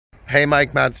Hey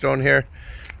Mike, Matt Stone here.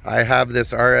 I have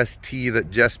this RST that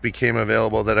just became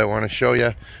available that I want to show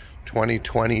you.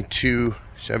 2022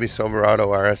 Chevy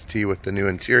Silverado RST with the new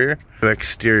interior. New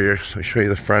exterior, so I'll show you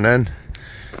the front end.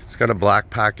 It's got a black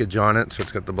package on it, so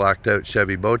it's got the blacked out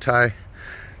Chevy bow tie.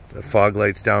 The fog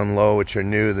lights down low, which are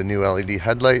new, the new LED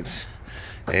headlights.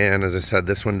 And as I said,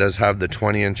 this one does have the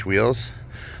 20-inch wheels.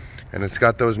 And it's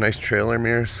got those nice trailer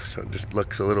mirrors, so it just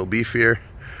looks a little beefier.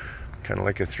 Kind of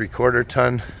like a 3/4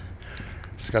 ton.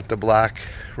 It's got the black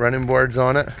running boards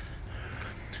on it.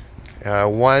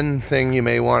 One thing you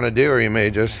may want to do, or you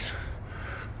may just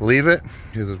leave it,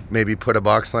 is maybe put a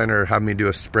box liner or have me do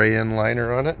a spray-in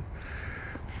liner on it.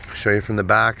 Show you from the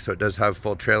back. So it does have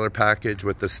full trailer package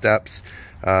with the steps.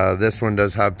 This one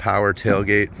does have power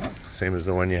tailgate, same as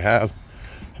the one you have.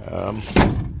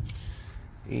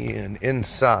 And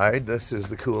inside, this is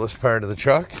the coolest part of the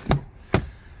truck.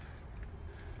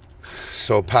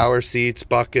 So power seats,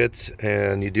 buckets,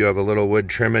 and you do have a little wood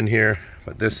trim in here,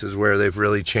 but this is where they've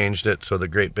really changed it. So the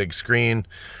great big screen,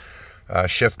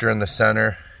 shifter in the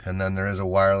center, and then there is a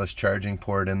wireless charging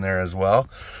port in there as well.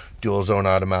 Dual zone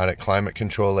automatic climate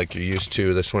control like you're used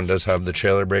to. This one does have the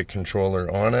trailer brake controller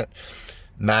on it.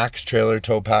 Max trailer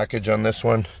tow package on this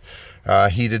one.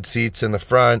 Heated seats in the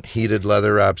front, heated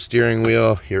leather wrap steering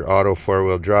wheel, your auto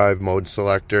 4-wheel drive mode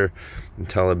selector, and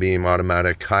telebeam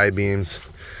automatic high beams.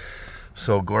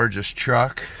 So gorgeous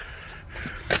truck.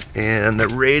 And the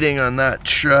rating on that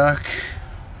truck,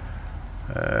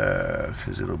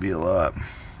 because it'll be a lot,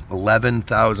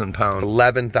 11,000 pounds.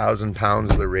 11,000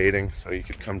 pounds of the rating, so you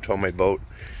could come tow my boat.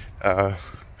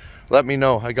 Let me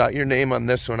know. I got your name on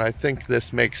this one. I think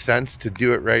this makes sense to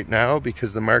do it right now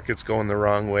because the market's going the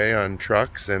wrong way on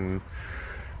trucks, and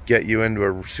get you into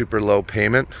a super low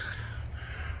payment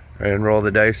and roll the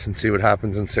dice and see what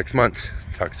happens in 6 months.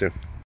 Talk soon.